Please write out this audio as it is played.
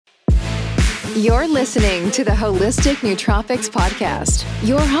You're listening to the Holistic Nootropics Podcast,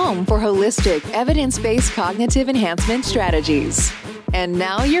 your home for holistic, evidence-based cognitive enhancement strategies. And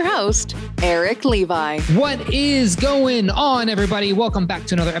now your host, Eric Levi. What is going on, everybody? Welcome back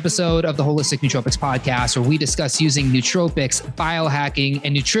to another episode of the Holistic Nootropics Podcast, where we discuss using nootropics, biohacking,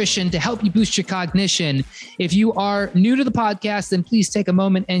 and nutrition to help you boost your cognition. If you are new to the podcast, then please take a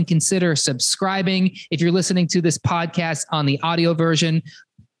moment and consider subscribing. If you're listening to this podcast on the audio version,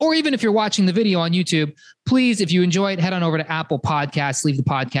 or even if you're watching the video on YouTube, please, if you enjoy it, head on over to Apple Podcasts, leave the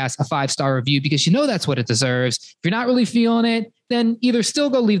podcast a 5-star review because you know that's what it deserves. If you're not really feeling it, then either still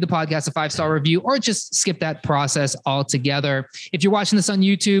go leave the podcast a 5-star review or just skip that process altogether. If you're watching this on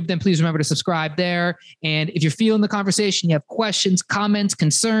YouTube, then please remember to subscribe there. And if you're feeling the conversation, you have questions, comments,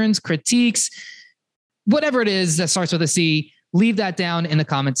 concerns, critiques, whatever it is that starts with a C, leave that down in the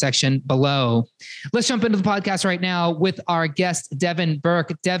comment section below. Let's jump into the podcast right now with our guest, Devin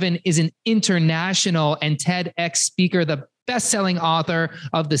Burke. Devin is an international and TEDx speaker, the best-selling author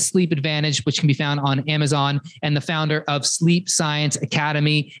of The Sleep Advantage, which can be found on Amazon, and the founder of Sleep Science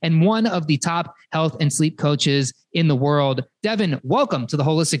Academy, and one of the top health and sleep coaches in the world. Devin, welcome to the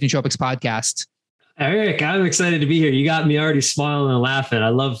Holistic Nootropics Podcast. Eric, I'm excited to be here. You got me already smiling and laughing. I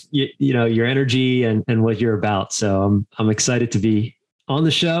love your energy and what you're about. So I'm excited to be on the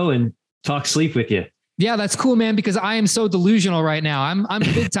show and talk sleep with you. Yeah, that's cool, man, because I am so delusional right now. I'm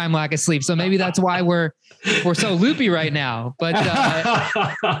big time lack of sleep. So maybe that's why we're so loopy right now. But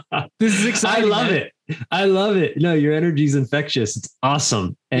this is exciting. I love it. No, your energy is infectious. It's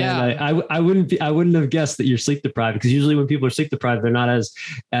awesome. And yeah. I wouldn't have guessed that you're sleep deprived, because usually when people are sleep deprived, they're not as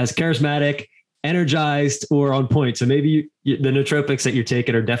charismatic, energized, or on point. So maybe the nootropics that you're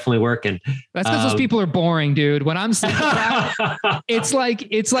taking are definitely working. That's because those people are boring, dude. When I'm sleep deprived, it's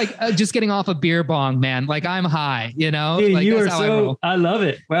like just getting off a beer bong, man. Like I'm high, you know. Dude, like, you are so. I love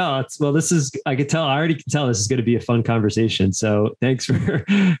it. Well, this is. I already can tell this is going to be a fun conversation. So thanks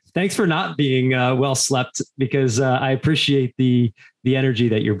for not being well slept, because I appreciate the energy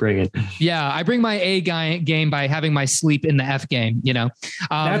that you're bringing. Yeah, I bring my A game by having my sleep in the F game, you know.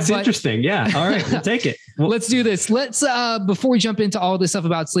 That's interesting. Yeah. All right, we'll take it. Let's do this. Let's before we jump into all this stuff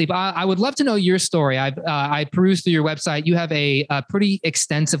about sleep, I would love to know your story. I perused through your website. You have a pretty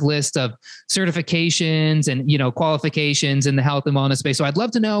extensive list of certifications and qualifications in the health and wellness space. So I'd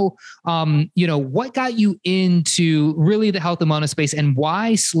love to know what got you into really the health and wellness space, and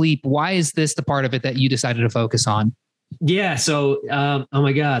why sleep? Why is this the part of it that you decided to focus on? Yeah. So, oh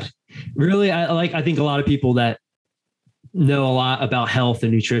my God, really, I think a lot of people that know a lot about health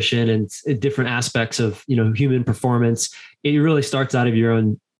and nutrition and different aspects of, human performance, it really starts out of your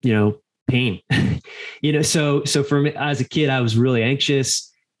own, pain, so for me as a kid, I was really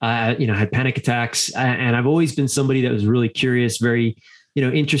anxious. I had panic attacks, and I've always been somebody that was really curious, very,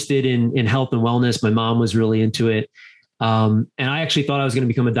 interested in health and wellness. My mom was really into it. And I actually thought I was going to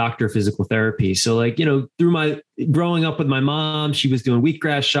become a doctor of physical therapy. So through my growing up with my mom, she was doing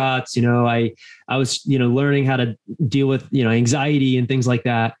wheatgrass shots. I was, learning how to deal with, anxiety and things like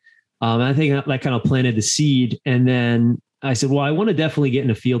that. And I think that kind of planted the seed. And then I said, well, I want to definitely get in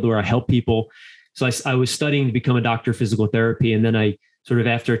a field where I help people. So I was studying to become a doctor of physical therapy. And then I sort of,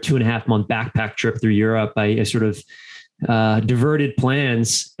 after a 2.5-month backpack trip through Europe, I sort of diverted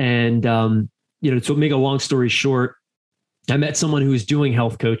plans. And, to make a long story short, I met someone who was doing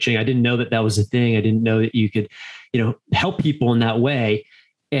health coaching. I didn't know that was a thing. I didn't know that you could, help people in that way.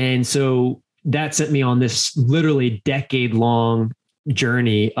 And so that sent me on this literally decade-long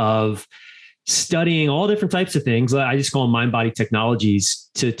journey of studying all different types of things. I just call them mind-body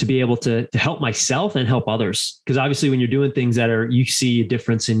technologies to be able to help myself and help others. Because obviously when you're doing things you see a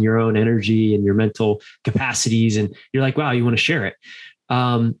difference in your own energy and your mental capacities, and you're like, wow, you want to share it.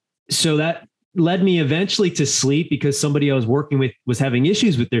 So that led me eventually to sleep, because somebody I was working with was having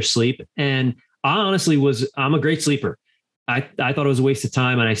issues with their sleep. And I honestly I'm a great sleeper. I thought it was a waste of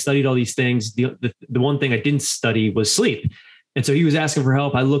time. And I studied all these things. The one thing I didn't study was sleep. And so he was asking for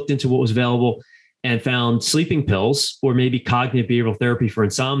help. I looked into what was available and found sleeping pills, or maybe cognitive behavioral therapy for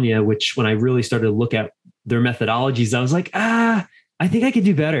insomnia, which when I really started to look at their methodologies, I was like, I think I could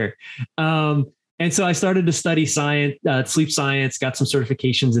do better. And so I started to study science, sleep science, got some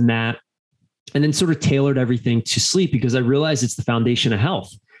certifications in that, and then sort of tailored everything to sleep, because I realized it's the foundation of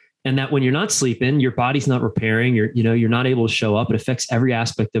health. And that when you're not sleeping, your body's not repairing, you're not able to show up. It affects every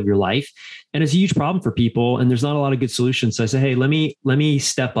aspect of your life. And it's a huge problem for people. And there's not a lot of good solutions. So I said, hey, let me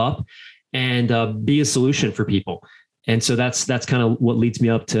step up and be a solution for people. And so that's kind of what leads me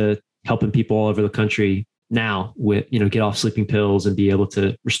up to helping people all over the country now with, get off sleeping pills and be able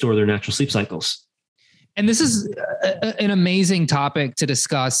to restore their natural sleep cycles. And this is an amazing topic to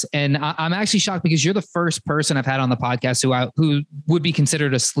discuss. And I'm actually shocked because you're the first person I've had on the podcast who would be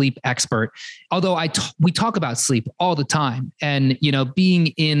considered a sleep expert. Although we talk about sleep all the time, and, being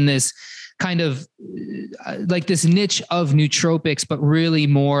in this kind of like this niche of nootropics, but really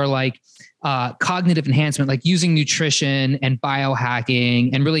more like cognitive enhancement, like using nutrition and biohacking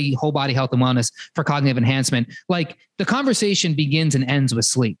and really whole body health and wellness for cognitive enhancement. Like the conversation begins and ends with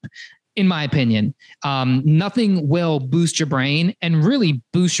sleep. In my opinion, nothing will boost your brain and really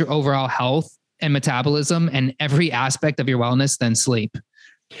boost your overall health and metabolism and every aspect of your wellness than sleep.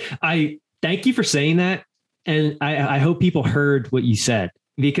 I thank you for saying that. And I hope people heard what you said,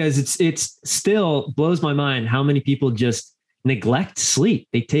 because it's still blows my mind how many people just neglect sleep.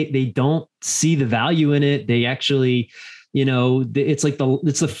 They don't see the value in it. They actually, it's like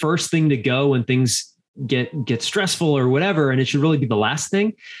it's the first thing to go when things get stressful or whatever. And it should really be the last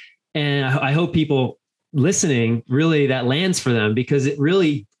thing. And I hope people listening, really that lands for them, because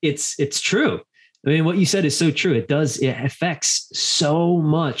it's true. I mean, what you said is so true. It affects so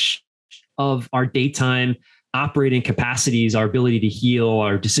much of our daytime operating capacities, our ability to heal,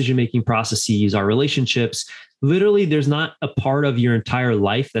 our decision-making processes, our relationships. Literally, there's not a part of your entire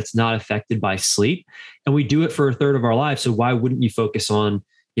life that's not affected by sleep. And we do it for a third of our lives. So why wouldn't you focus on,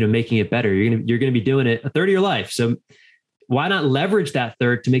 making it better? You're going to be doing it a third of your life. So why not leverage that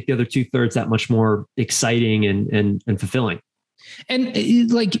third to make the other 2/3 that much more exciting and fulfilling?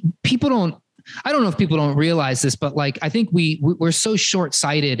 And like I don't know if people don't realize this, but like, I think we're so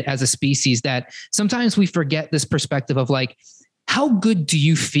short-sighted as a species that sometimes we forget this perspective of like, how good do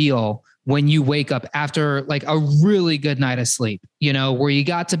you feel when you wake up after like a really good night of sleep, where you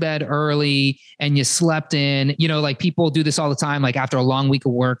got to bed early and you slept in, like people do this all the time. Like after a long week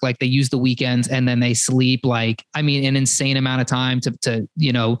of work, like they use the weekends and then they sleep like, an insane amount of time to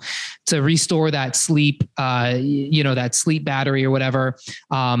restore that sleep, that sleep battery or whatever.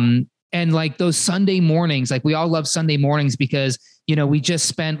 And like those Sunday mornings, like we all love Sunday mornings because, we just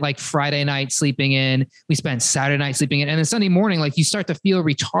spent like Friday night sleeping in, we spent Saturday night sleeping in, and then Sunday morning, like you start to feel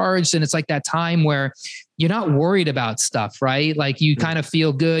recharged. And it's like that time where you're not worried about stuff, right? Like you kind of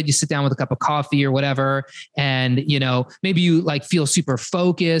feel good. You sit down with a cup of coffee or whatever. And, maybe you like feel super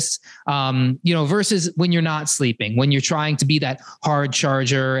focused, versus when you're not sleeping, when you're trying to be that hard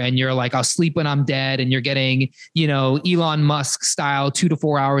charger and you're like, I'll sleep when I'm dead. And you're getting, Elon Musk style 2 to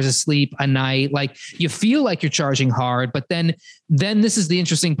 4 hours of sleep a night. Like you feel like you're charging hard, but then this is the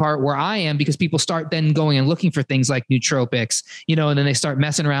interesting part where I am, because people start then going and looking for things like nootropics, and then they start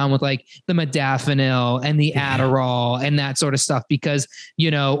messing around with like the modafinil and the Adderall and that sort of stuff because,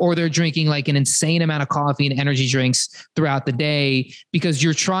 or they're drinking like an insane amount of coffee and energy drinks throughout the day because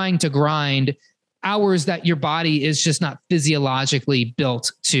you're trying to grind hours that your body is just not physiologically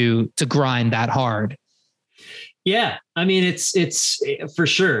built to grind that hard. Yeah. I mean, it's for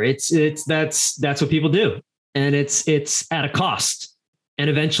sure. That's what people do. And it's at a cost, and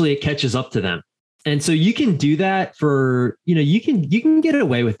eventually it catches up to them. And so you can do that for, you can get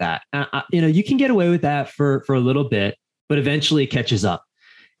away with that. You can get away with that for a little bit, but eventually it catches up.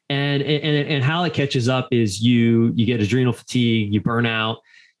 And how it catches up is you get adrenal fatigue, you burn out,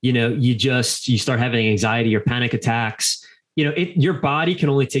 you start having anxiety or panic attacks. Your body can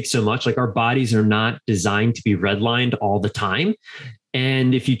only take so much. Like our bodies are not designed to be redlined all the time.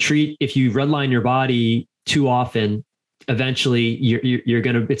 And if you redline your body too often, eventually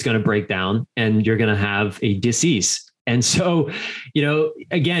it's going to break down and you're going to have a disease. And so,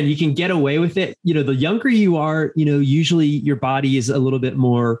 again, you can get away with it. The younger you are, usually your body is a little bit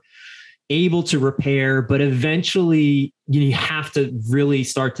more able to repair, but eventually you have to really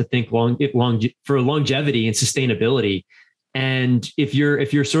start to think for longevity and sustainability. And if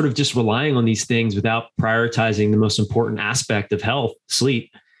you're sort of just relying on these things without prioritizing the most important aspect of health,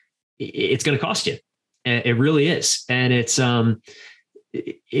 sleep, it's going to cost you. And it really is. And it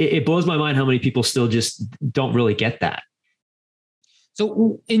blows my mind how many people still just don't really get that.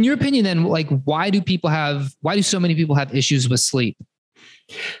 So in your opinion, then, like, why do so many people have issues with sleep?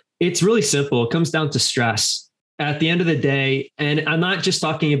 It's really simple. It comes down to stress at the end of the day. And I'm not just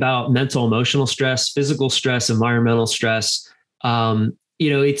talking about mental, emotional stress, physical stress, environmental stress.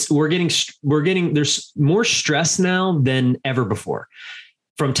 There's more stress now than ever before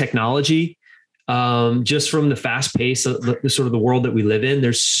from technology. Just from the fast pace of the sort of the world that we live in,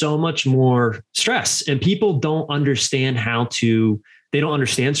 there's so much more stress, and people don't understand they don't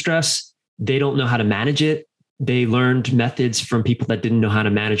understand stress. They don't know how to manage it. They learned methods from people that didn't know how to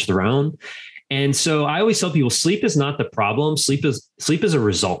manage their own. And so I always tell people sleep is not the problem. Sleep is a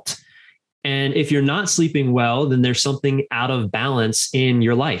result. And if you're not sleeping well, then there's something out of balance in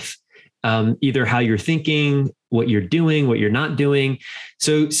your life. either how you're thinking, what you're doing, what you're not doing.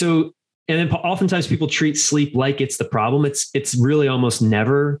 And then oftentimes people treat sleep like it's the problem. It's really almost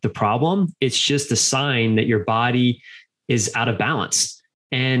never the problem. It's just a sign that your body is out of balance.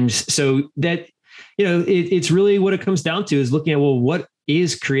 And so that, it's really what it comes down to is looking at, well, what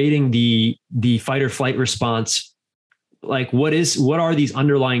is creating the fight or flight response? Like what are these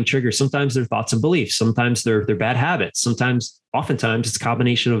underlying triggers? Sometimes they're thoughts and beliefs. Sometimes they're bad habits. Oftentimes it's a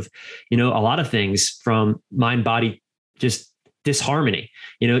combination of, a lot of things from mind, body, just disharmony,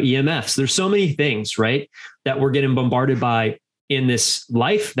 EMFs. There's so many things, right, that we're getting bombarded by in this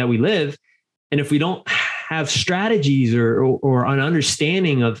life that we live. And if we don't have strategies or an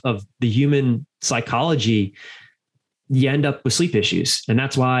understanding of the human psychology, you end up with sleep issues. And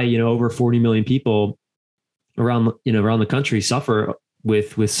that's why, over 40 million people around the country suffer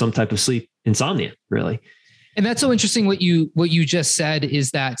with some type of sleep insomnia, really. And that's so interesting. What you just said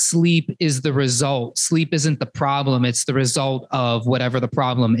is that sleep is the result. Sleep isn't the problem. It's the result of whatever the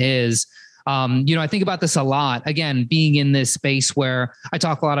problem is. I think about this a lot, again, being in this space where I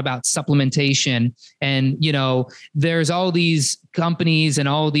talk a lot about supplementation and, there's all these companies and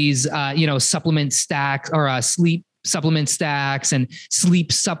all these, supplement stacks or sleep supplement stacks and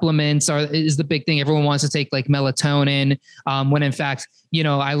sleep supplements is the big thing. Everyone wants to take like melatonin. When in fact,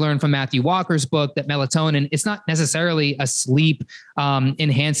 I learned from Matthew Walker's book that melatonin, it's not necessarily a sleep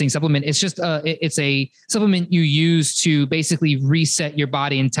enhancing supplement. It's just it's a supplement you use to basically reset your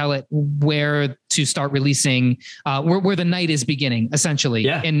body and tell it where to start releasing, where the night is beginning, essentially,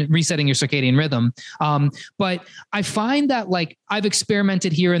 and resetting your circadian rhythm. But I find that like I've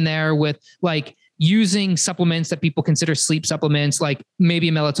experimented here and there with like using supplements that people consider sleep supplements, like maybe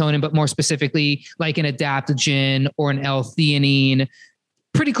a melatonin, but more specifically like an adaptogen or an L-theanine,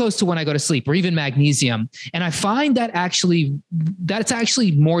 pretty close to when I go to sleep, or even magnesium. And I find that it's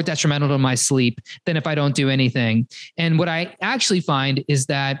actually more detrimental to my sleep than if I don't do anything. And what I actually find is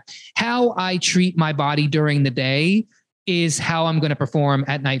that how I treat my body during the day is how I'm going to perform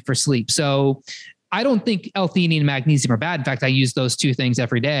at night for sleep. So I don't think L-theanine and magnesium are bad. In fact, I use those two things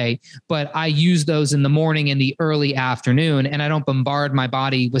every day, but I use those in the morning and the early afternoon, and I don't bombard my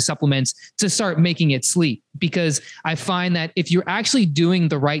body with supplements to start making it sleep, because I find that if you're actually doing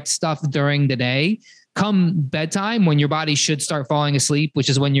the right stuff during the day, come bedtime, when your body should start falling asleep, which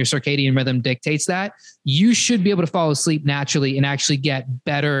is when your circadian rhythm dictates that, you should be able to fall asleep naturally and actually get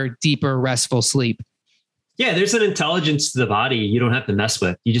better, deeper, restful sleep. Yeah, there's an intelligence to the body you don't have to mess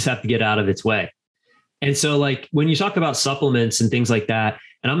with. You just have to get out of its way. And so like when you talk about supplements and things like that,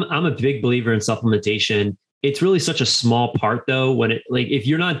 and I'm a big believer in supplementation, it's really such a small part though, when it, like, if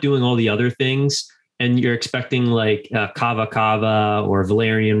you're not doing all the other things and you're expecting like kava or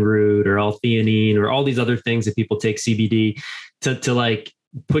valerian root or L-theanine or all these other things that people take, CBD, to like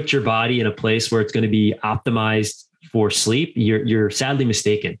put your body in a place where it's going to be optimized for sleep, you're sadly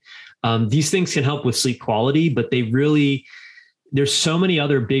mistaken. These things can help with sleep quality, but there's so many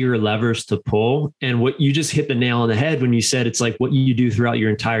other bigger levers to pull. And what you just hit the nail on the head when you said it's like what you do throughout your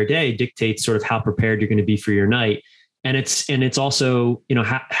entire day dictates sort of how prepared you're going to be for your night. And it's also,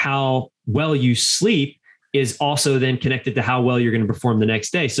 how well you sleep is also then connected to how well you're going to perform the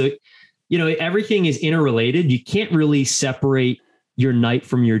next day. So, everything is interrelated. You can't really separate your night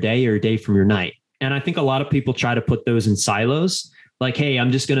from your day or day from your night. And I think a lot of people try to put those in silos. Like, hey,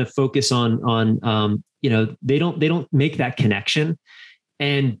 I'm just going to focus on they don't make that connection.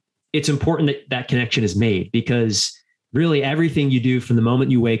 And it's important that connection is made, because really everything you do from the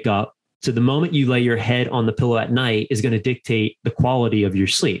moment you wake up to the moment you lay your head on the pillow at night is going to dictate the quality of your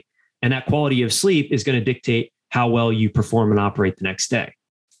sleep. And that quality of sleep is going to dictate how well you perform and operate the next day.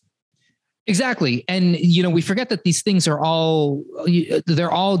 Exactly. And, we forget that these things they're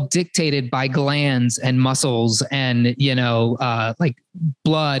all dictated by glands and muscles and, like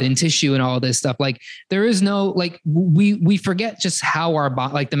blood and tissue and all this stuff. Like there is no, like, we forget just how our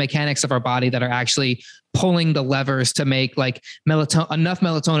body, like the mechanics of our body that are actually pulling the levers to make like enough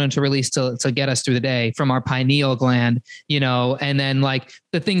melatonin to release to get us through the day from our pineal gland, and then like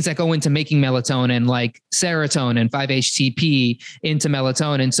the things that go into making melatonin, like serotonin, 5-HTP into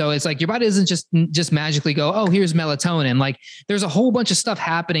melatonin. So it's like your body doesn't just magically go, oh, here's melatonin. Like there's a whole bunch of stuff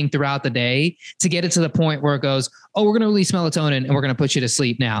happening throughout the day to get it to the point where it goes, oh, we're going to release melatonin and we're going to put you to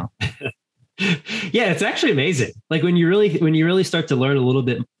sleep now. Yeah, it's actually amazing. Like when you really start to learn a little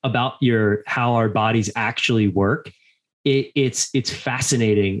bit about how our bodies actually work, it's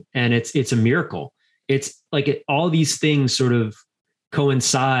fascinating, and it's a miracle. It's like all these things sort of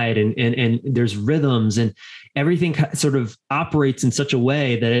coincide, and there's rhythms, and everything sort of operates in such a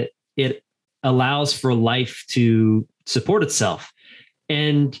way that it allows for life to support itself.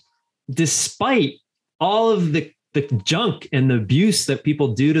 And despite all of the junk and the abuse that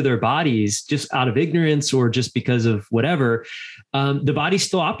people do to their bodies just out of ignorance or just because of whatever, the body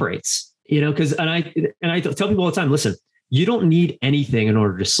still operates, because, and I tell people all the time, listen, you don't need anything in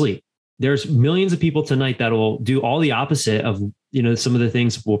order to sleep. There's millions of people tonight that will do all the opposite of, some of the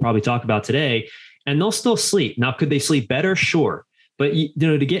things we'll probably talk about today, and they'll still sleep. Now, could they sleep better? Sure. But,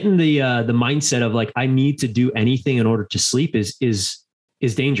 to get in the mindset of like, I need to do anything in order to sleep is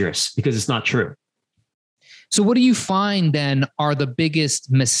dangerous, because it's not true. So what do you find then are the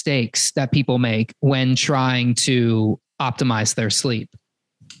biggest mistakes that people make when trying to optimize their sleep?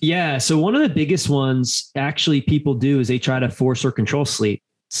 Yeah. So one of the biggest ones actually people do is they try to force or control sleep.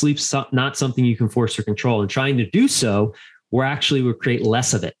 Sleep's not something you can force or control. And trying to do so, we'll create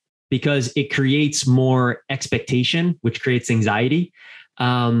less of it, because it creates more expectation, which creates anxiety.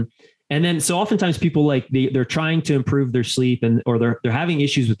 And then, so oftentimes people they're trying to improve their sleep or they're having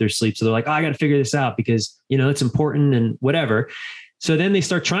issues with their sleep. So they're like, oh, I got to figure this out because, it's important and whatever. So then they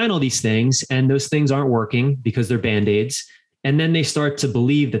start trying all these things, and those things aren't working because they're Band-Aids. And then they start to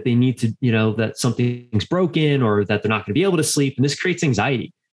believe that they need to, that something's broken or that they're not going to be able to sleep. And this creates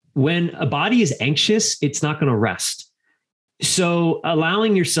anxiety. When a body is anxious, it's not going to rest. So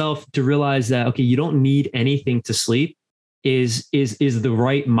allowing yourself to realize that, okay, you don't need anything to sleep is the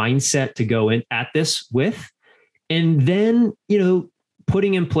right mindset to go in at this with. And then,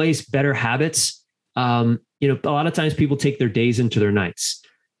 putting in place better habits. A lot of times people take their days into their nights.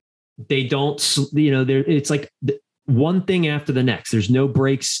 They don't, it's like one thing after the next. There's no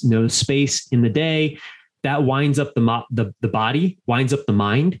breaks, no space in the day. That winds up the body, winds up the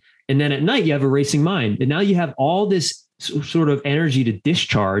mind. And then at night you have a racing mind. And now you have all this sort of energy to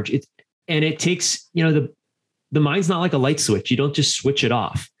discharge. It takes, the mind's not like a light switch. You don't just switch it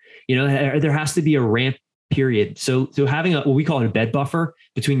off. There has to be a ramp period. So having what we call a bed buffer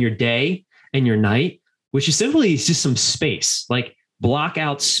between your day and your night, which is simply just some space, like block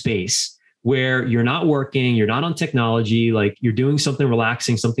out space where you're not working, you're not on technology, like you're doing something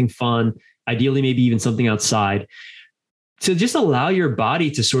relaxing, something fun, ideally, maybe even something outside, to just allow your body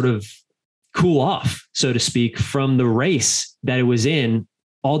to sort of cool off, so to speak, from the race that it was in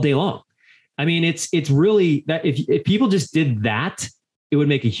all day long. I mean, it's really that if people just did that, it would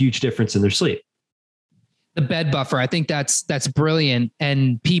make a huge difference in their sleep. The bed buffer, I think that's brilliant.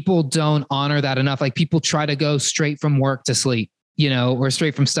 And people don't honor that enough. Like people try to go straight from work to sleep, or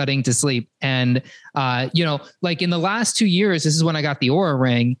straight from studying to sleep. And, like in the last 2 years, this is when I got the Oura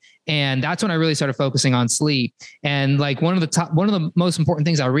Ring. And that's when I really started focusing on sleep. And like one of the most important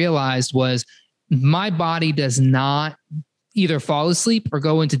things I realized was my body does not either fall asleep or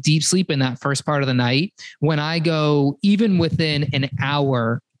go into deep sleep in that first part of the night. When I go even within an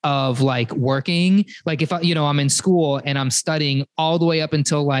hour of like working, like if I'm in school and I'm studying all the way up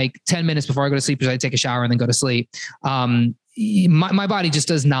until like 10 minutes before I go to sleep, because I take a shower and then go to sleep. My body just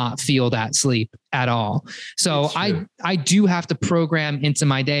does not feel that sleep at all. So I do have to program into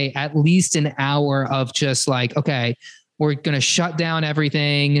my day at least an hour of just like, okay, we're going to shut down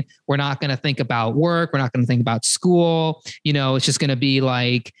everything. We're not going to think about work. We're not going to think about school. It's just going to be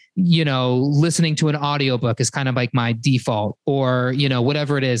like, listening to an audiobook is kind of like my default, or,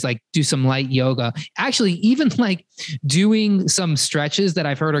 whatever it is, like do some light yoga. Actually, even like doing some stretches that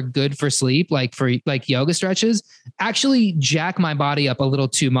I've heard are good for sleep, like for like yoga stretches, actually jack my body up a little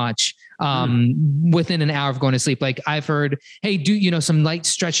too much within an hour of going to sleep. Like I've heard, hey, do, some light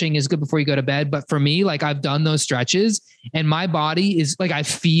stretching is good before you go to bed. But for me, like I've done those stretches and my body is like, I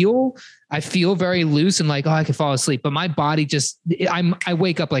feel very loose and like, oh, I could fall asleep, but my body I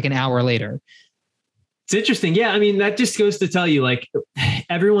wake up like an hour later. It's interesting. Yeah. I mean, that just goes to tell you, like,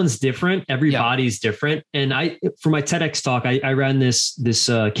 everyone's different. Every body's different. And for my TEDx talk, I ran this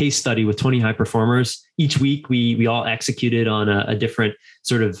case study with 20 high performers. Each week we all executed on a different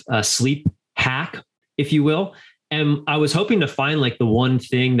sort of sleep hack, if you will. And I was hoping to find like the one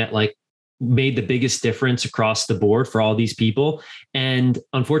thing that like made the biggest difference across the board for all these people. And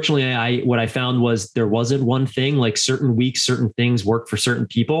unfortunately, what I found was there wasn't one thing. Like certain weeks, certain things work for certain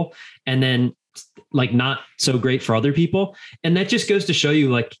people, and then like not so great for other people. And that just goes to show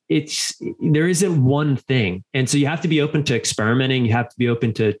you like there isn't one thing. And so you have to be open to experimenting. You have to be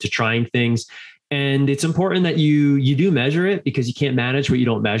open to trying things. And it's important that you do measure it, because you can't manage what you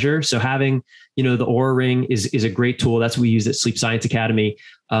don't measure. So having, the Oura Ring is a great tool. That's what we use at Sleep Science Academy.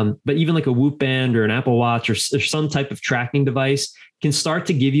 But even like a Whoop band or an Apple Watch or some type of tracking device can start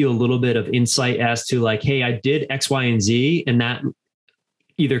to give you a little bit of insight as to like, hey, I did X, Y, and Z, and that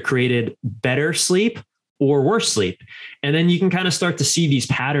either created better sleep or worse sleep. And then you can kind of start to see these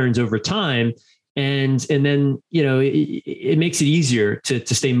patterns over time. And then, it makes it easier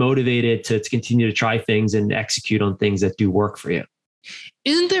to stay motivated, to continue to try things and execute on things that do work for you.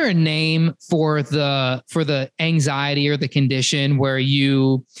 Isn't there a name for the anxiety or the condition where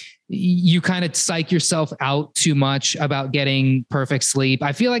you kind of psych yourself out too much about getting perfect sleep?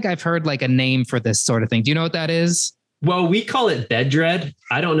 I feel like I've heard like a name for this sort of thing. Do you know what that is? Well, we call it bed dread.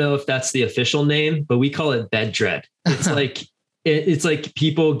 I don't know if that's the official name, but we call it bed dread. It's like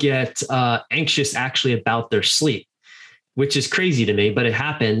people get anxious actually about their sleep, which is crazy to me, but it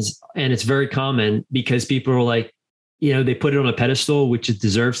happens. And it's very common because people are like, they put it on a pedestal, which it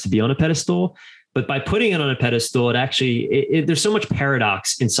deserves to be on a pedestal. But by putting it on a pedestal, it actually, there's so much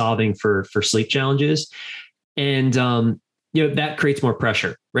paradox in solving for sleep challenges. And, that creates more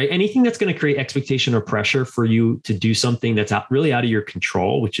pressure, right? Anything that's going to create expectation or pressure for you to do something that's really out of your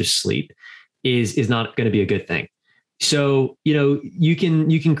control, which is sleep, is not going to be a good thing. So, you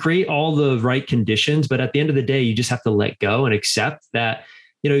can create all the right conditions, but at the end of the day, you just have to let go and accept that,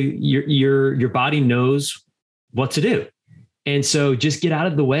 your body knows what to do. And so just get out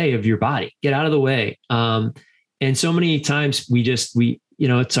of the way of your body, get out of the way. And so many times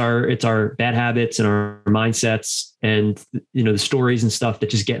it's our bad habits and our mindsets and, the stories and stuff that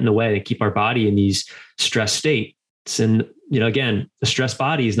just get in the way and keep our body in these stress states. And, again, the stressed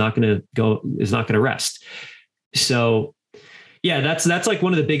body is not going to rest. So yeah, that's like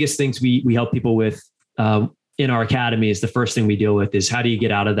one of the biggest things we help people with, in our academy. Is the first thing we deal with is how do you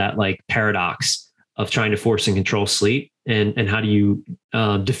get out of that like paradox of trying to force and control sleep, and how do you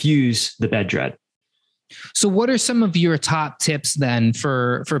diffuse the bed dread? So what are some of your top tips then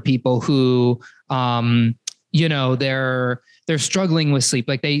for people who, they're struggling with sleep?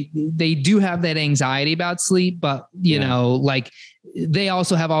 Like they do have that anxiety about sleep, but like they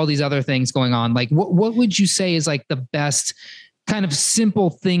also have all these other things going on. Like what would you say is like the best kind of simple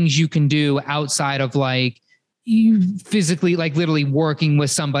things you can do outside of like you physically, like literally working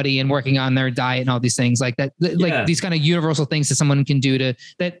with somebody and working on their diet and all these things like that, like these kind of universal things that someone can do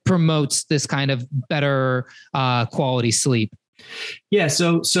that promotes this kind of better quality sleep? Yeah.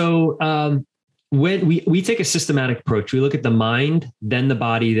 So when we take a systematic approach, we look at the mind, then the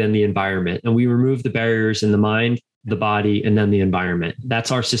body, then the environment, and we remove the barriers in the mind, the body, and then the environment.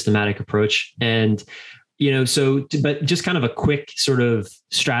 That's our systematic approach. And but just kind of a quick sort of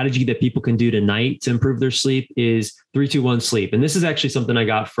strategy that people can do tonight to improve their sleep is 3-2-1 sleep. And this is actually something I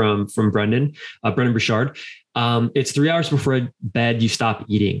got from Brendan Burchard. It's 3 hours before bed, you stop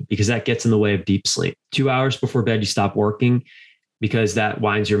eating because that gets in the way of deep sleep. 2 hours before bed, you stop working because that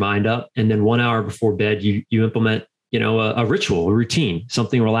winds your mind up. And then 1 hour before bed, you implement, a ritual, a routine,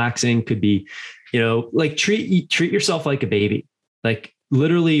 something relaxing. Could be, like treat yourself like a baby, like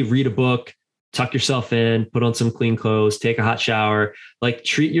literally read a book, tuck yourself in, put on some clean clothes, take a hot shower, like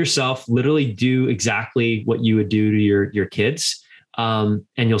treat yourself, literally do exactly what you would do to your kids. And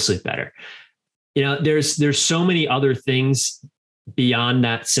you'll sleep better. There's so many other things beyond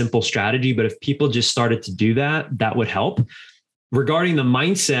that simple strategy, but if people just started to do that, that would help. Regarding the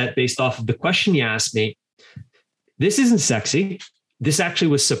mindset, based off of the question you asked me, this isn't sexy. This actually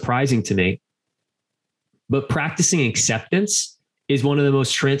was surprising to me, but practicing acceptance is one of the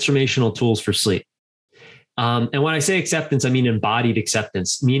most transformational tools for sleep. And when I say acceptance, I mean embodied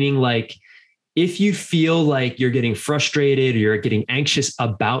acceptance, meaning like if you feel like you're getting frustrated or you're getting anxious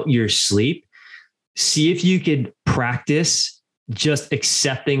about your sleep, see if you could practice just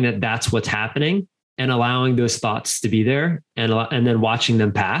accepting that that's what's happening and allowing those thoughts to be there and then watching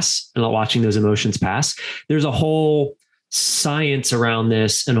them pass and watching those emotions pass. There's a whole science around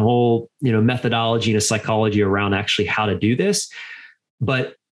this and a whole, methodology and a psychology around actually how to do this.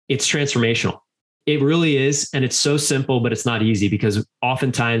 But it's transformational. It really is. And it's so simple, but it's not easy because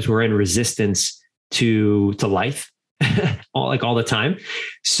oftentimes we're in resistance to life all the time.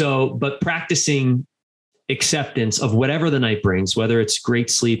 So, but practicing acceptance of whatever the night brings, whether it's great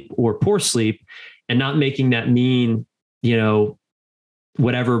sleep or poor sleep, and not making that mean,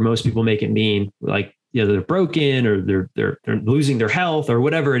 whatever most people make it mean, like, they're broken or they're losing their health or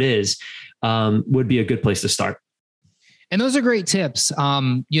whatever it is, would be a good place to start. And those are great tips.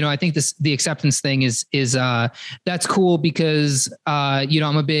 I think the acceptance thing is that's cool because,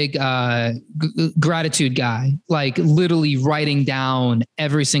 I'm a big gratitude guy, like literally writing down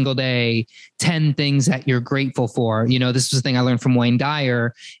every single day, 10 things that you're grateful for. This was the thing I learned from Wayne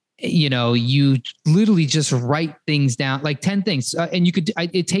Dyer. You literally just write things down, like 10 things. And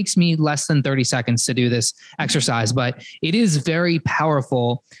it takes me less than 30 seconds to do this exercise, but it is very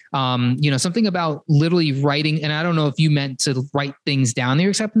powerful. Something about literally writing, and I don't know if you meant to write things down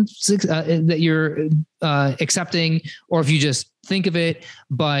that you're accepting, or if you just think of it,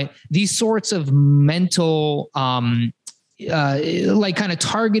 but these sorts of mental, like kind of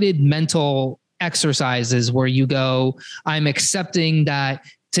targeted mental exercises where you go, I'm accepting that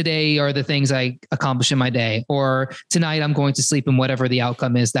today are the things I accomplish in my day, or tonight I'm going to sleep and whatever the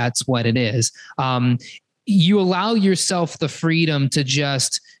outcome is, that's what it is. You allow yourself the freedom to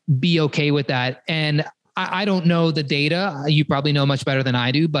just be okay with that. And I don't know the data. You probably know much better than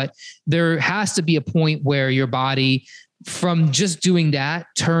I do, but there has to be a point where your body, from just doing that,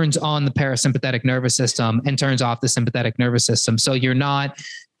 turns on the parasympathetic nervous system and turns off the sympathetic nervous system. So you're not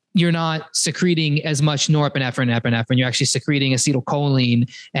secreting as much norepinephrine and epinephrine. You're actually secreting acetylcholine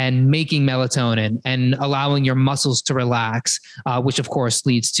and making melatonin and allowing your muscles to relax, which of course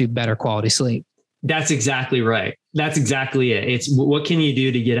leads to better quality sleep. That's exactly right. That's exactly it. It's what can you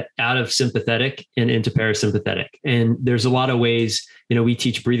do to get out of sympathetic and into parasympathetic? And there's a lot of ways, we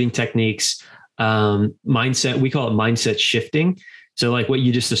teach breathing techniques, mindset, we call it mindset shifting. So like what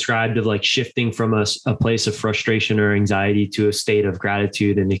you just described of like shifting from a place of frustration or anxiety to a state of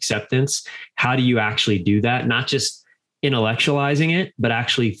gratitude and acceptance. How do you actually do that? Not just intellectualizing it, but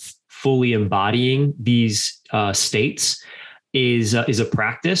actually fully embodying these states is a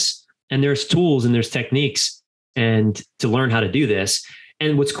practice. And there's tools and there's techniques and to learn how to do this.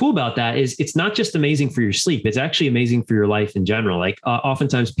 And what's cool about that is it's not just amazing for your sleep. It's actually amazing for your life in general. Like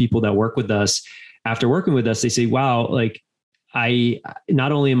oftentimes people that work with us, after working with us, they say, wow, like I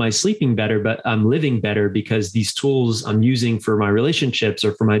not only am I sleeping better, but I'm living better because these tools I'm using for my relationships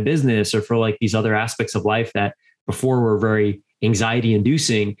or for my business or for like these other aspects of life that before were very anxiety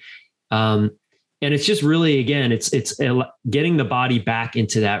inducing. And it's just really, again, it's getting the body back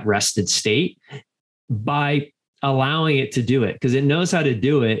into that rested state by allowing it to do it, because it knows how to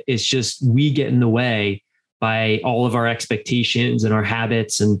do it. It's just we get in the way by all of our expectations and our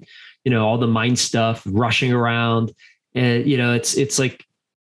habits and, all the mind stuff, rushing around. And, it's like,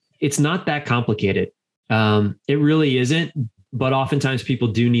 it's not that complicated. It really isn't. But oftentimes people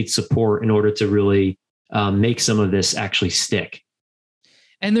do need support in order to really make some of this actually stick.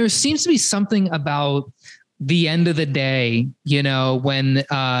 And there seems to be something about the end of the day, when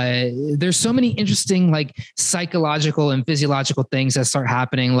there's so many interesting like psychological and physiological things that start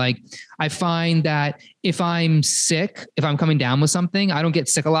happening. Like I find that if I'm sick, if I'm coming down with something, I don't get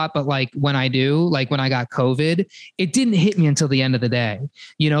sick a lot, but like when I do, like when I got COVID, it didn't hit me until the end of the day.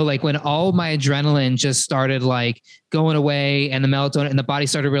 Like when all my adrenaline just started like going away and the melatonin and the body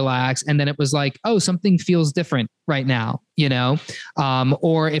started to relax. And then it was like, oh, something feels different right now,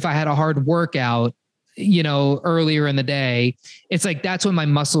 or if I had a hard workout, earlier in the day, it's like, that's when my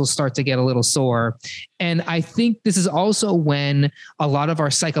muscles start to get a little sore. And I think this is also when a lot of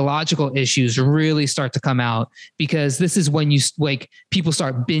our psychological issues really start to come out, because this is when people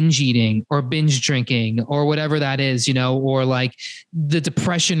start binge eating or binge drinking or whatever that is, or like the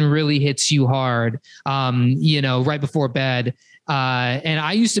depression really hits you hard, right before bed. And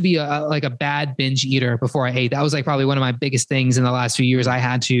I used to be a bad binge eater before I ate. That was like probably one of my biggest things in the last few years I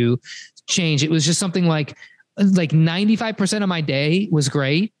had to change. It was just something like 95% of my day was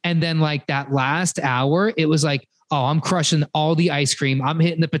great. And then like that last hour, it was like, oh, I'm crushing all the ice cream. I'm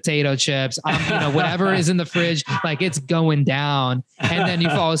hitting the potato chips. I'm, whatever is in the fridge, like it's going down. And then you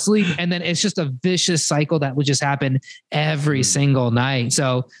fall asleep. And then it's just a vicious cycle that would just happen every single night.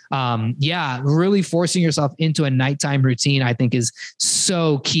 So really forcing yourself into a nighttime routine, I think is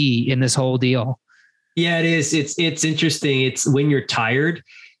so key in this whole deal. Yeah, it is. It's interesting. It's when you're tired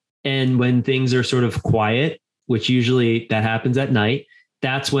and when things are sort of quiet, which usually that happens at night,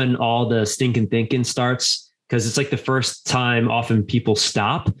 that's when all the stinking thinking starts. Because it's like the first time often people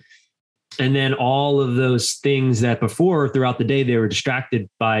stop. And then all of those things that before throughout the day, they were distracted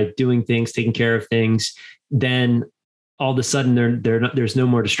by doing things, taking care of things. Then all of a sudden there's no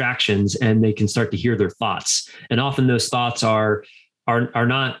more distractions and they can start to hear their thoughts. And often those thoughts are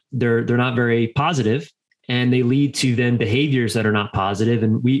not very positive. And they lead to then behaviors that are not positive.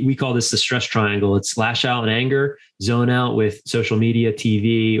 And we call this the stress triangle. It's lash out in anger, zone out with social media,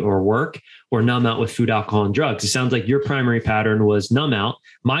 TV, or work, or numb out with food, alcohol, and drugs. It sounds like your primary pattern was numb out.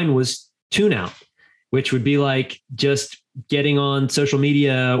 Mine was tune out, which would be like just getting on social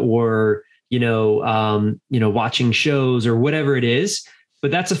media or, watching shows or whatever it is.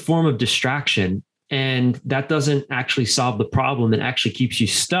 But that's a form of distraction. And that doesn't actually solve the problem. It actually keeps you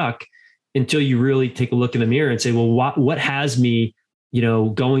stuck until you really take a look in the mirror and say, well, what has me,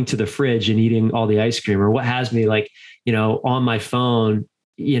 going to the fridge and eating all the ice cream, or what has me on my phone,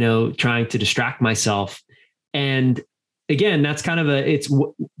 trying to distract myself. And again, that's kind of it's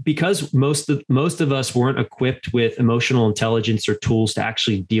because most of us weren't equipped with emotional intelligence or tools to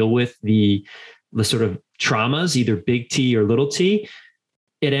actually deal with the sort of traumas, either big T or little t,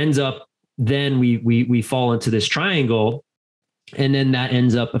 it ends up, then we fall into this triangle, and then that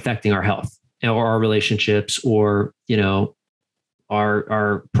ends up affecting our health or our relationships, or,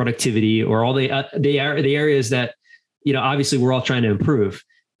 our productivity, or all the areas that, obviously we're all trying to improve.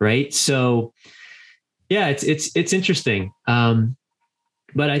 Right. So yeah, it's interesting.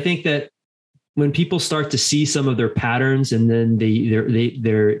 But I think that when people start to see some of their patterns, and then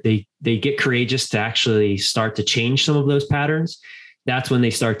they get courageous to actually start to change some of those patterns, that's when they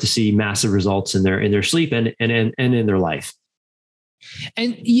start to see massive results in their sleep and in their life.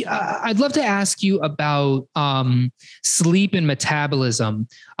 And I'd love to ask you about sleep and metabolism.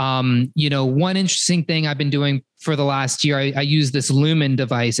 One interesting thing I've been doing for the last year, I use this Lumen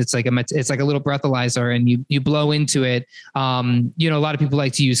device. It's like a little breathalyzer, and you blow into it. A lot of people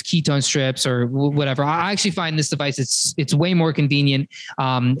like to use ketone strips or whatever. I actually find this device, it's way more convenient.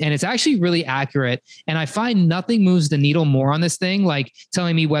 And it's actually really accurate. And I find nothing moves the needle more on this thing, like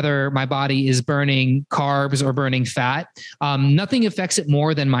telling me whether my body is burning carbs or burning fat. Nothing affects it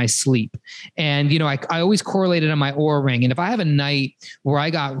more than my sleep. And, I always correlate it on my Oura ring. And if I have a night where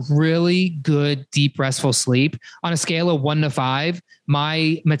I got really good, deep, restful sleep, on a scale of 1 to 5,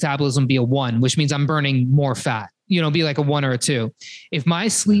 my metabolism be a 1, which means I'm burning more fat, be like a 1 or a 2. If my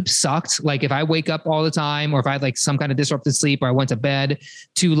sleep sucked, like if I wake up all the time, or if I had like some kind of disrupted sleep, or I went to bed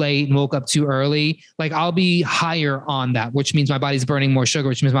too late and woke up too early, like I'll be higher on that, which means my body's burning more sugar,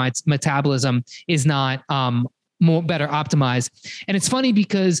 which means my metabolism is not better optimized. And it's funny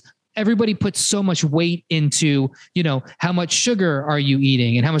because everybody puts so much weight into, how much sugar are you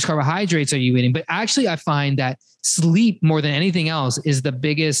eating and how much carbohydrates are you eating? But actually, I find that sleep, more than anything else, is the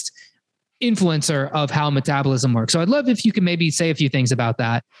biggest influencer of how metabolism works. So I'd love if you could maybe say a few things about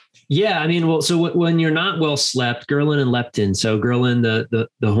that. Yeah. I mean, so when you're not well slept, ghrelin and leptin. So ghrelin,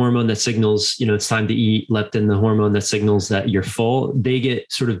 the hormone that signals, it's time to eat. Leptin, the hormone that signals that you're full. They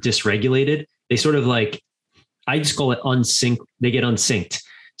get sort of dysregulated. They sort of like, I just call it unsync. They get unsynced.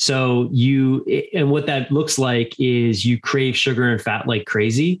 So and what that looks like is you crave sugar and fat like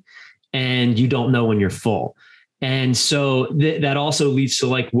crazy, and you don't know when you're full. And so that also leads to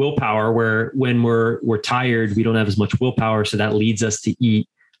like willpower, where when we're tired, we don't have as much willpower. So that leads us to eat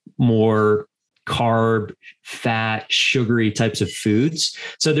more carb, fat, sugary types of foods.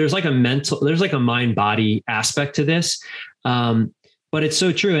 So there's like a mind body aspect to this. But it's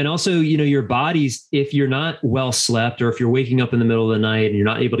so true. And also, your body's, if you're not well slept, or if you're waking up in the middle of the night and you're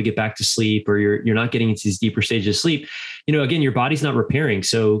not able to get back to sleep, or you're not getting into these deeper stages of sleep, again, your body's not repairing.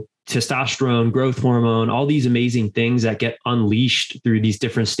 So testosterone, growth hormone, all these amazing things that get unleashed through these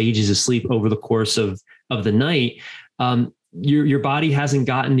different stages of sleep over the course of the night, your body hasn't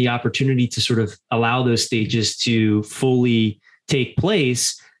gotten the opportunity to sort of allow those stages to fully take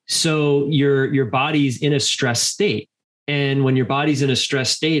place. So your body's in a stress state. And when your body's in a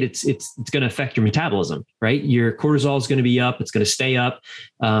stress state, it's going to affect your metabolism, right? Your cortisol is going to be up. It's going to stay up,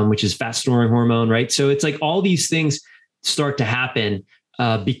 which is fat storing hormone, right? So it's like all these things start to happen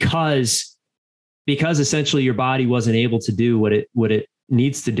because essentially your body wasn't able to do what it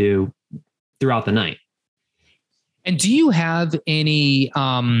needs to do throughout the night. And do you have any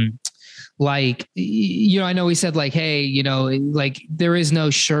I know we said like, hey, like there is no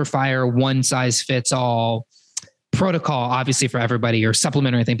surefire one size fits all protocol, obviously, for everybody, or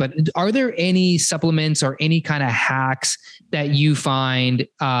supplement or anything, but are there any supplements or any kind of hacks that you find,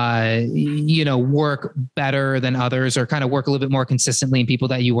 work better than others, or kind of work a little bit more consistently in people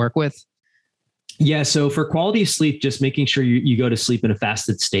that you work with? Yeah. So for quality of sleep, just making sure you go to sleep in a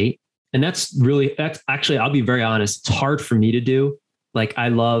fasted state. And that's actually, I'll be very honest, it's hard for me to do. Like I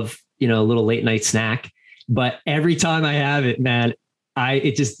love, a little late night snack, but every time I have it, man,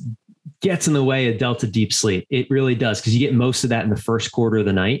 it just gets in the way of delta deep sleep. It really does, because you get most of that in the first quarter of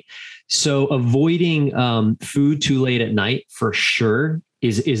the night. So avoiding food too late at night for sure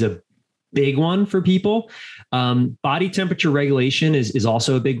is a big one for people. Body temperature regulation is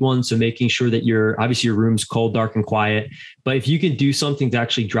also a big one. So making sure that your room's cold, dark, and quiet. But if you can do something to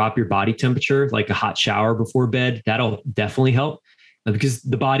actually drop your body temperature, like a hot shower before bed, that'll definitely help, because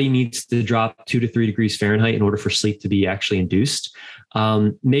the body needs to drop 2 to 3 degrees Fahrenheit in order for sleep to be actually induced.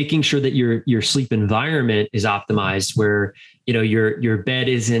 Making sure that your sleep environment is optimized, where, your bed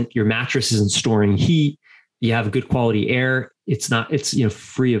your mattress isn't storing heat. You have good quality air. It's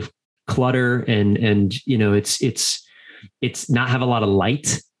free of clutter, and it's not have a lot of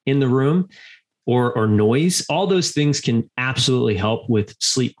light in the room or noise. All those things can absolutely help with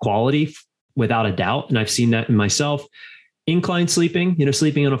sleep quality without a doubt. And I've seen that in myself. Incline sleeping,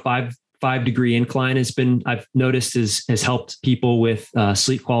 sleeping on a 5-degree incline I've noticed has helped people with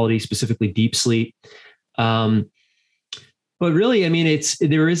sleep quality, specifically deep sleep. But really, I mean,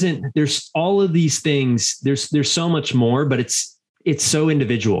 there's all of these things. There's so much more, but it's so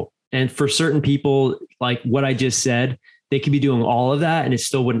individual. And for certain people, like what I just said, they could be doing all of that and it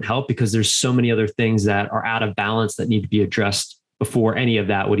still wouldn't help because there's so many other things that are out of balance that need to be addressed before any of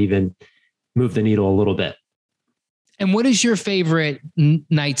that would even move the needle a little bit. And what is your favorite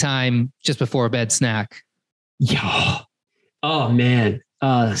nighttime just before bed snack? Yeah. Oh man.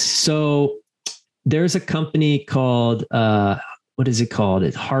 So there's a company called, what is it called?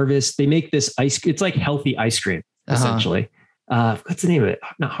 It's Harvest. They make this it's like healthy ice cream, essentially. What's the name of it?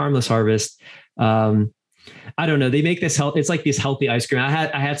 Not Harmless Harvest. I don't know. They make this it's like this healthy ice cream. I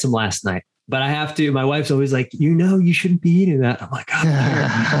had some last night, but I have to, my wife's always like, you shouldn't be eating that. I'm like,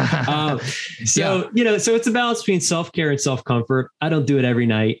 so it's a balance between self-care and self-comfort. I don't do it every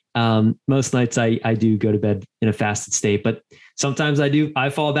night. Most nights I do go to bed in a fasted state, but sometimes I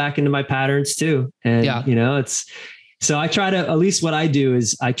fall back into my patterns too. And so I try to, at least what I do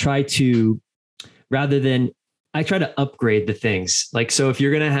is I try to upgrade the things. Like, so if you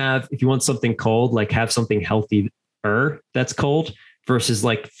want something cold, like have something healthier that's cold versus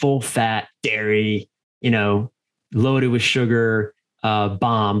like full fat dairy, loaded with sugar,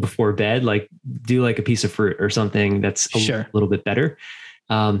 bomb before bed, like do like a piece of fruit or something that's a little bit better.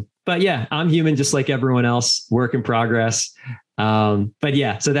 But yeah, I'm human just like everyone else, work in progress. But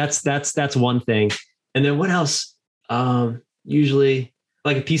yeah, so that's one thing. And then what else? Usually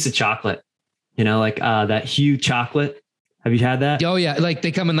like a piece of chocolate. Like that Hue chocolate. Have you had that? Oh yeah, like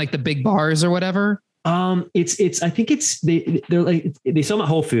they come in like the big bars or whatever. I think they're like, they sell them at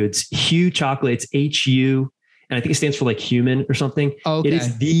Whole Foods. Hue chocolate. It's HU, and I think it stands for like human or something. Okay. It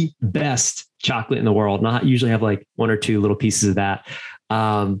is the best chocolate in the world. And I usually have like one or two little pieces of that.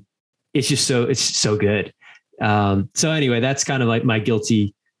 It's so good. So anyway, that's kind of like my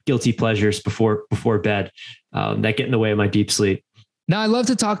guilty pleasures before bed that get in the way of my deep sleep. Now, I love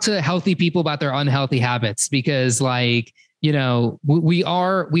to talk to healthy people about their unhealthy habits because, like, we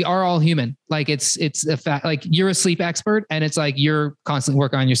are all human. Like it's a fact, like you're a sleep expert and it's like, you're constantly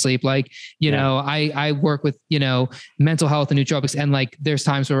working on your sleep. Like, I work with, mental health and nootropics. And like, there's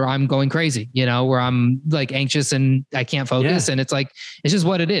times where I'm going crazy, where I'm like anxious and I can't focus. And it's like, it's just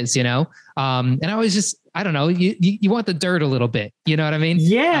what it is, and I was just, I don't know, you want the dirt a little bit, you know what I mean?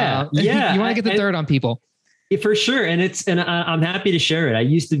 Yeah. You want to get the dirt on people. For sure. And I'm happy to share it. I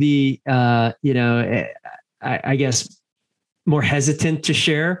used to be, I guess more hesitant to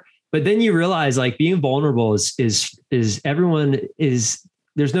share, but then you realize like being vulnerable is everyone is,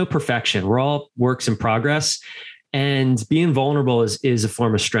 there's no perfection. We're all works in progress, and being vulnerable is a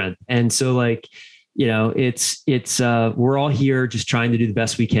form of strength. And so like, we're all here just trying to do the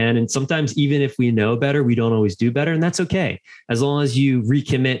best we can. And sometimes even if we know better, we don't always do better. And that's okay. As long as you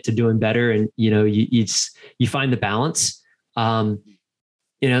recommit to doing better and, you find the balance, so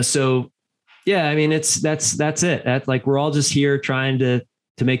yeah, I mean, that's it. That's like, we're all just here trying to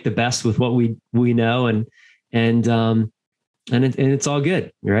make the best with what we know. And it's all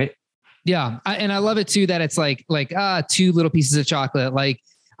good. Right. Yeah. And I love it too, that it's like two little pieces of chocolate. Like,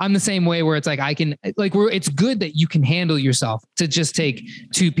 I'm the same way where it's like, I can like, it's good that you can handle yourself to just take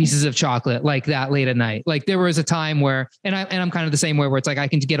two pieces of chocolate like that late at night. Like there was a time where, and I'm kind of the same way where it's like, I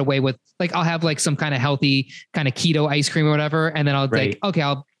can get away with like, I'll have like some kind of healthy kind of keto ice cream or whatever. And then I'll like, okay,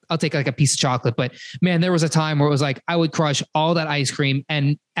 I'll take like a piece of chocolate, but man, there was a time where it was like, I would crush all that ice cream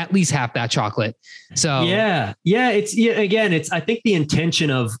and at least half that chocolate. So yeah. Again, I think the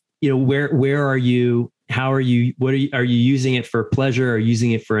intention of, where are you? How are you? Are you using it for pleasure or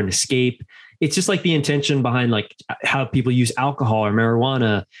using it for an escape? It's just like the intention behind like how people use alcohol or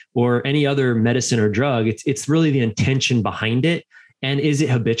marijuana or any other medicine or drug. It's really the intention behind it. And is it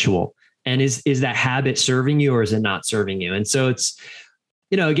habitual? And is that habit serving you or is it not serving you? And so it's,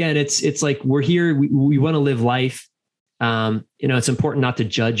 again, it's like, we're here, we want to live life. It's important not to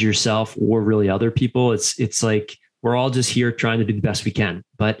judge yourself or really other people. It's like, we're all just here trying to do the best we can.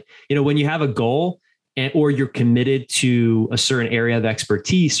 But, when you have a goal or you're committed to a certain area of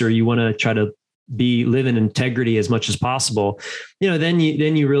expertise, or you want to try to live in integrity as much as possible, then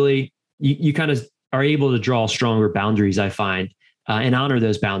you really, you kind of are able to draw stronger boundaries, I find, and honor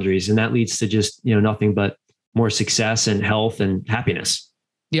those boundaries. And that leads to just, nothing but more success and health and happiness.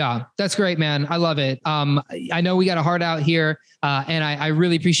 Yeah, that's great, man. I love it. I know we got a heart out here, and I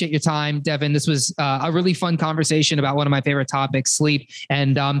really appreciate your time, Devin. This was a really fun conversation about one of my favorite topics, sleep.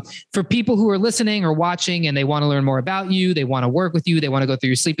 And for people who are listening or watching and they want to learn more about you, they want to work with you, they want to go through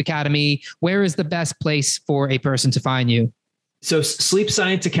your sleep academy, where is the best place for a person to find you? So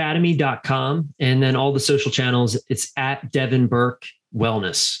sleepscienceacademy.com, and then all the social channels, it's at Devin Burke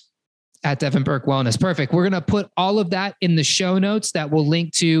Wellness. At Devin Burke Wellness. Perfect. We're going to put all of that in the show notes that we'll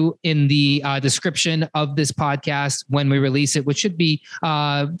link to in the description of this podcast when we release it, which should be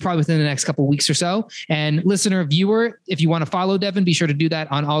probably within the next couple of weeks or so. And listener, viewer, if you want to follow Devin, be sure to do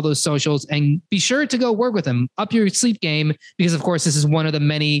that on all those socials and be sure to go work with him. Up your sleep game, because of course, this is one of the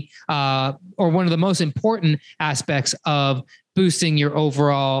many or one of the most important aspects of boosting your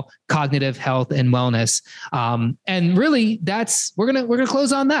overall cognitive health and wellness. And really we're going to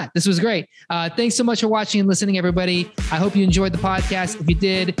close on that. This was great. Thanks so much for watching and listening, everybody. I hope you enjoyed the podcast. If you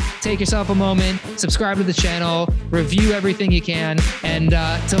did, take yourself a moment, subscribe to the channel, review everything you can. And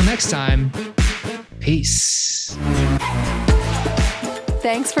till next time, peace.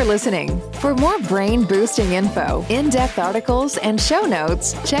 Thanks for listening. For more brain-boosting info, in-depth articles, and show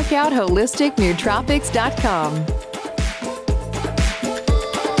notes, check out holisticnootropics.com.